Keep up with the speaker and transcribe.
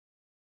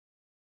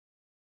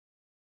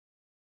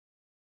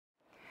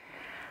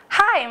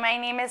Hi, my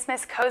name is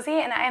Miss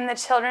Cozy and I am the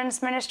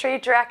Children's Ministry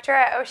Director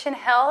at Ocean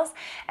Hills,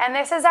 and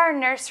this is our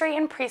nursery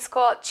and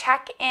preschool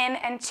check-in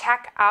and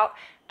check-out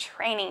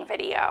training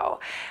video.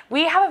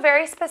 We have a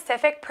very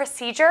specific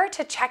procedure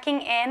to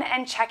checking in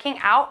and checking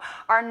out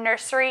our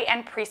nursery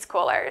and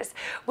preschoolers.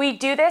 We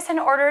do this in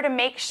order to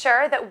make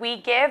sure that we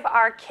give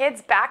our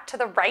kids back to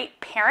the right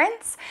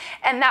parents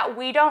and that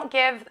we don't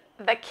give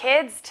the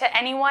kids to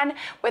anyone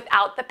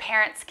without the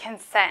parents'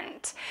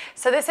 consent.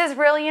 So this is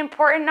really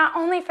important not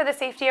only for the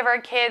safety of our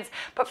kids,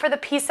 but for the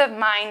peace of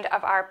mind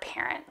of our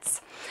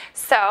parents.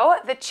 So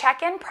the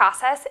check-in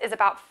process is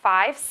about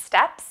 5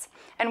 steps,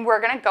 and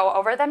we're going to go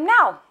over them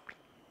now.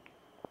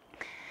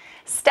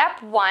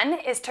 Step 1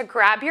 is to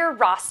grab your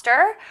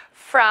roster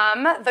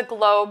from the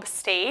globe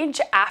stage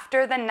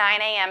after the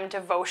 9 a.m.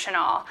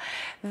 devotional.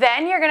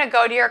 Then you're going to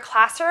go to your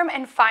classroom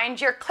and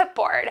find your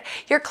clipboard.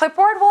 Your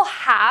clipboard will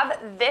have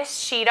this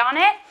sheet on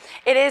it.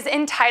 It is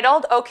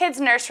entitled O Kids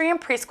Nursery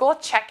and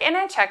Preschool Check-In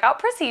and Check-Out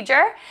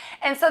Procedure.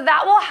 And so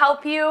that will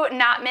help you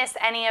not miss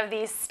any of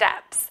these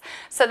steps.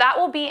 So that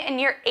will be in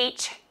your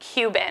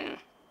HQ bin.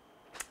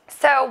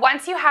 So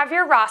once you have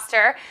your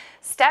roster,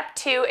 step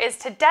 2 is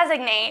to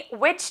designate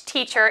which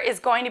teacher is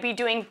going to be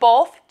doing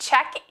both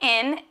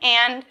check-in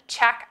and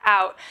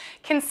check-out.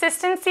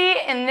 Consistency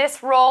in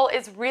this role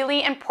is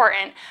really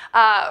important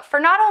for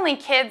not only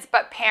kids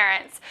but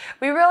parents.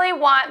 We really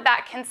want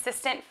that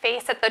consistent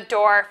face at the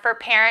door for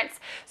parents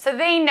so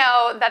they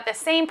know that the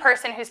same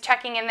person who's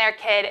checking in their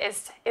kid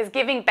is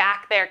giving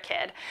back their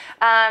kid.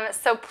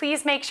 So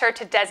please make sure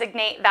to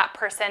designate that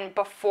person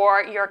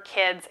before your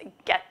kids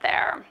get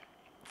there.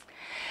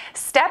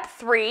 Step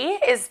 3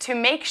 is to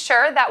make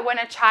sure that when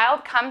a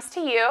child comes to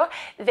you,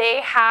 they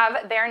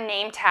have their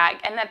name tag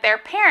and that their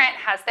parent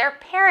has their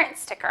parent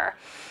sticker.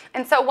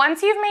 And so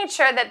once you've made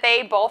sure that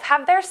they both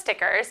have their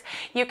stickers,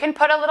 you can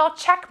put a little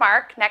check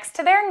mark next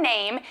to their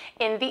name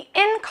in the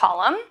in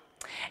column.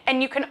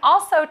 And you can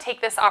also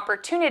take this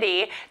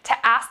opportunity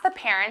to ask the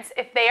parents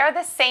if they are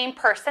the same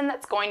person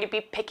that's going to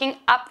be picking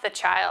up the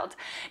child.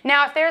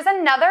 Now, if there's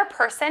another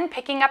person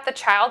picking up the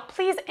child,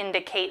 please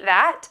indicate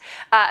that,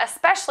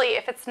 especially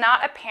if it's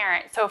not a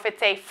parent. So if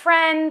it's a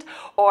friend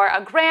or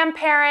a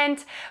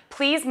grandparent,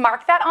 please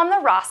mark that on the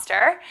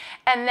roster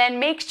and then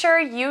make sure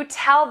you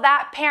tell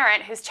that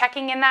parent who's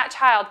checking in that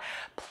child,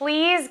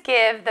 please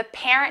give the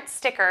parent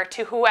sticker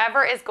to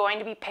whoever is going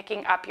to be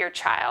picking up your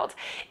child.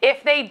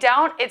 If they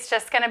don't, it's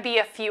just going to be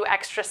a few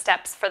extra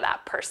steps for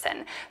that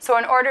person. So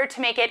in order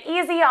to make it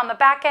easy on the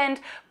back end,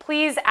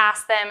 please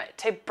ask them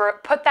to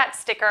put that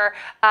sticker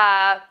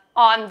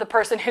on the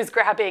person who's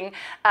grabbing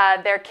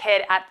their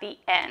kid at the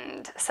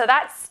end. So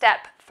that's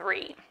step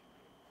 3.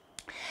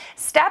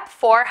 Step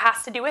 4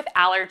 has to do with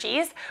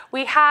allergies.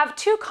 We have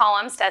 2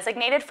 columns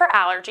designated for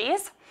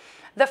allergies.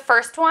 The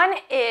first one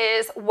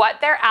is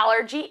what their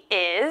allergy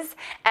is,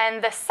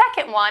 and the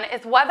second one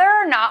is whether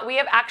or not we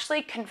have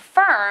actually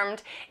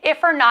confirmed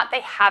if or not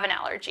they have an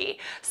allergy.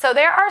 So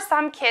there are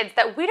some kids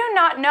that we do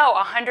not know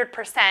 100%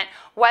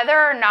 whether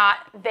or not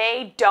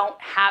they don't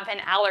have an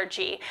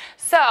allergy.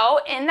 So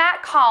in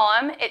that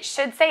column, it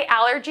should say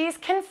allergies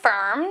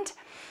confirmed,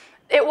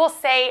 it will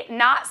say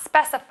not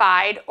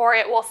specified, or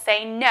it will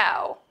say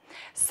no.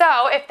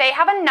 So if they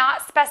have a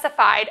not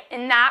specified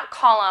in that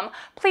column,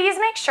 please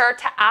make sure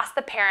to ask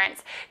the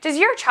parents, does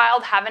your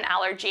child have an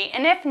allergy?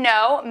 And if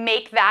no,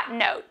 make that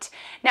note.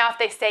 Now if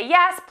they say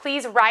yes,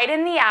 please write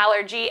in the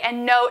allergy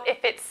and note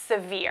if it's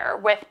severe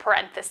with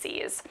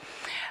parentheses.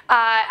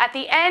 At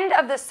the end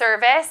of the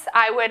service,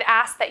 I would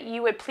ask that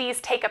you would please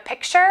take a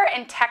picture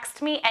and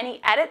text me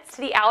any edits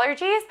to the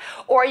allergies,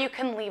 or you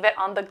can leave it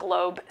on the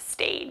globe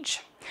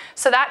stage.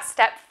 So that's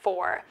step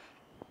 4.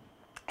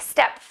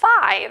 Step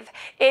 5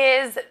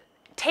 is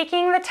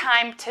taking the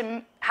time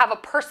to have a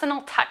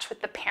personal touch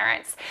with the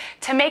parents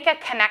to make a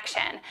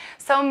connection.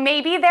 So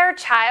maybe their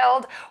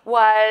child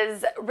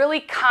was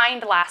really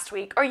kind last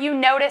week, or you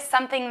noticed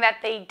something that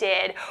they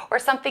did, or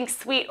something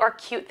sweet or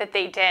cute that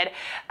they did.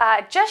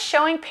 Just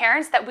showing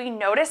parents that we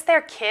notice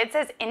their kids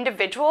as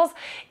individuals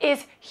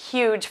is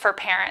huge for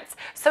parents.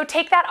 So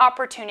take that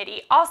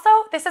opportunity. Also,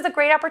 this is a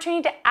great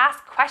opportunity to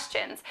ask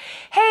questions.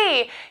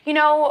 Hey,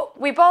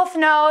 we both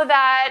know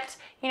that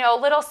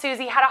little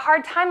Susie had a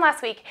hard time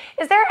last week.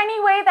 Is there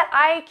any way that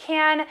I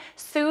can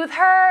soothe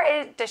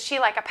her? Does she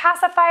like a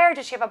pacifier?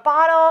 Does she have a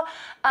bottle?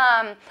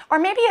 Or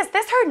maybe is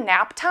this her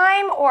nap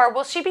time, or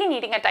will she be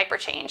needing a diaper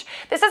change?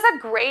 This is a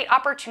great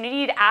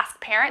opportunity to ask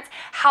parents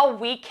how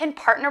we can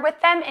partner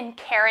with them in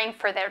caring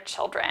for their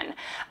children.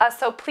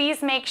 So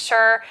please make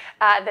sure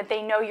that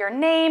they know your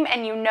name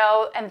and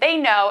they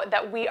know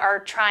that we are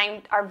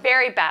trying our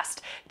very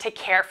best to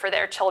care for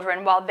their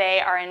children while they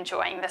are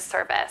enjoying the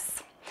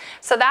service.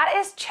 So that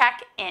is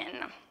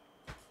check-in.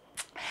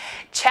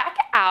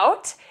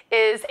 Check-out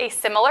is a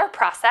similar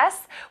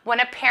process. When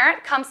a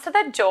parent comes to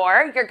the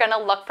door, you're going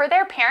to look for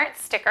their parent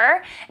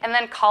sticker and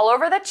then call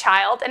over the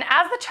child. And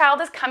as the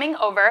child is coming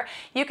over,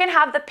 you can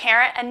have the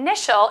parent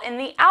initial in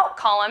the out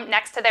column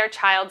next to their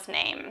child's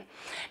name.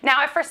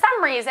 Now, if for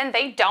some reason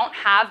they don't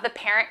have the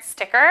parent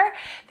sticker,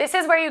 this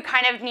is where you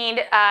kind of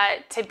need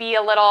to be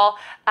a little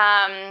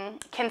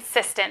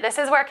consistent. This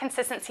is where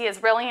consistency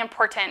is really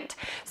important.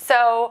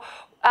 So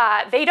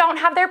they don't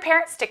have their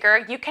parent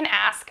sticker, you can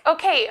ask,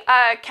 okay,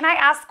 can I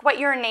ask what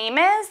your name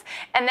is?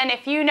 And then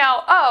if you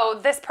know, oh,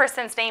 this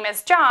person's name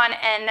is John,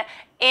 and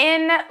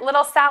in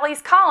little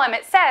Sally's column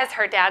it says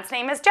her dad's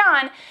name is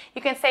John,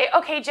 you can say,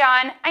 okay,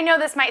 John, I know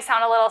this might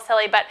sound a little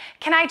silly, but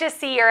can I just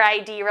see your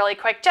ID really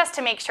quick just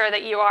to make sure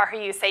that you are who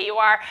you say you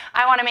are?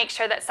 I want to make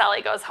sure that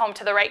Sally goes home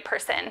to the right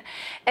person.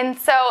 And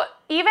so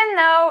even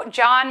though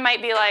John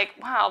might be like,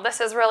 wow,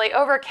 this is really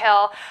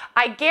overkill,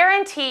 I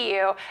guarantee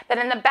you that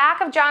in the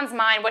back of John's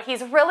mind, what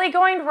he's really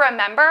going to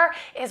remember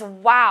is,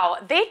 wow,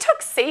 they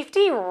took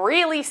safety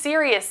really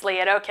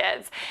seriously at O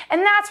Kids.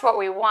 And that's what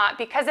we want,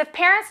 because if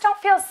parents don't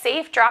feel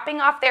safe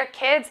dropping off their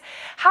kids,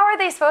 how are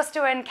they supposed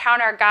to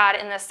encounter God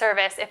in the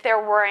service if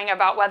they're worrying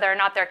about whether or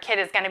not their kid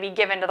is going to be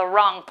given to the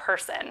wrong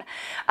person?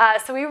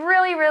 So we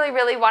really, really,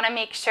 really want to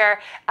make sure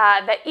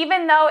that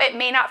even though it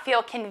may not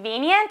feel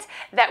convenient,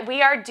 that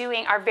we are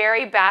doing our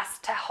very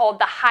best to hold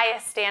the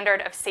highest standard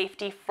of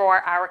safety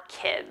for our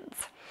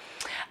kids.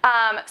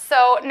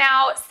 So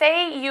now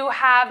say you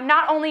have,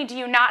 not only do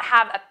you not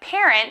have a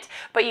parent,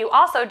 but you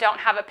also don't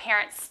have a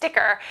parent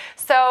sticker.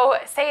 So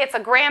say it's a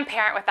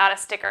grandparent without a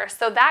sticker.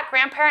 So that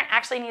grandparent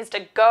actually needs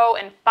to go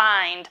and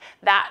find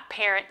that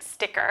parent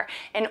sticker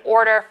in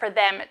order for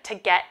them to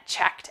get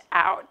checked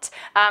out.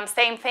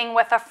 Same thing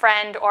with a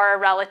friend or a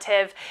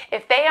relative.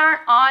 If they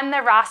aren't on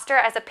the roster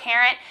as a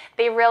parent,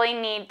 they really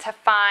need to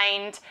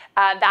find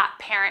that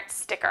parent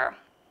sticker.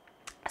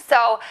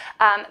 So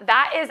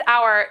that is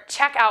our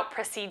checkout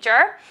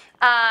procedure,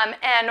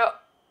 and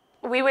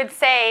we would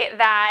say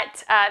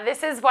that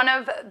this is one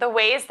of the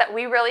ways that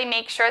we really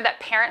make sure that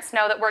parents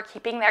know that we're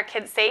keeping their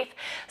kids safe.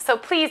 So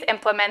please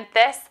implement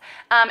this.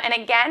 And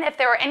again, if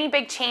there were any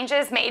big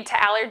changes made to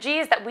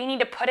allergies that we need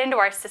to put into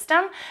our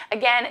system,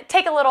 again,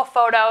 take a little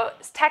photo,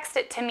 text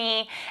it to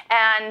me,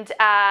 and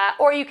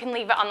or you can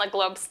leave it on the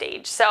globe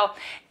stage. So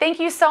thank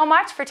you so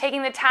much for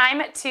taking the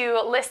time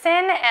to listen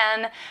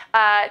and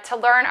to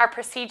learn our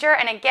procedure.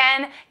 And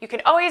again, you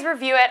can always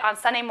review it on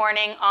Sunday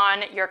morning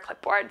on your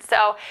clipboard.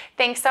 So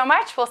thanks so much.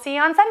 We'll see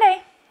you on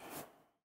Sunday.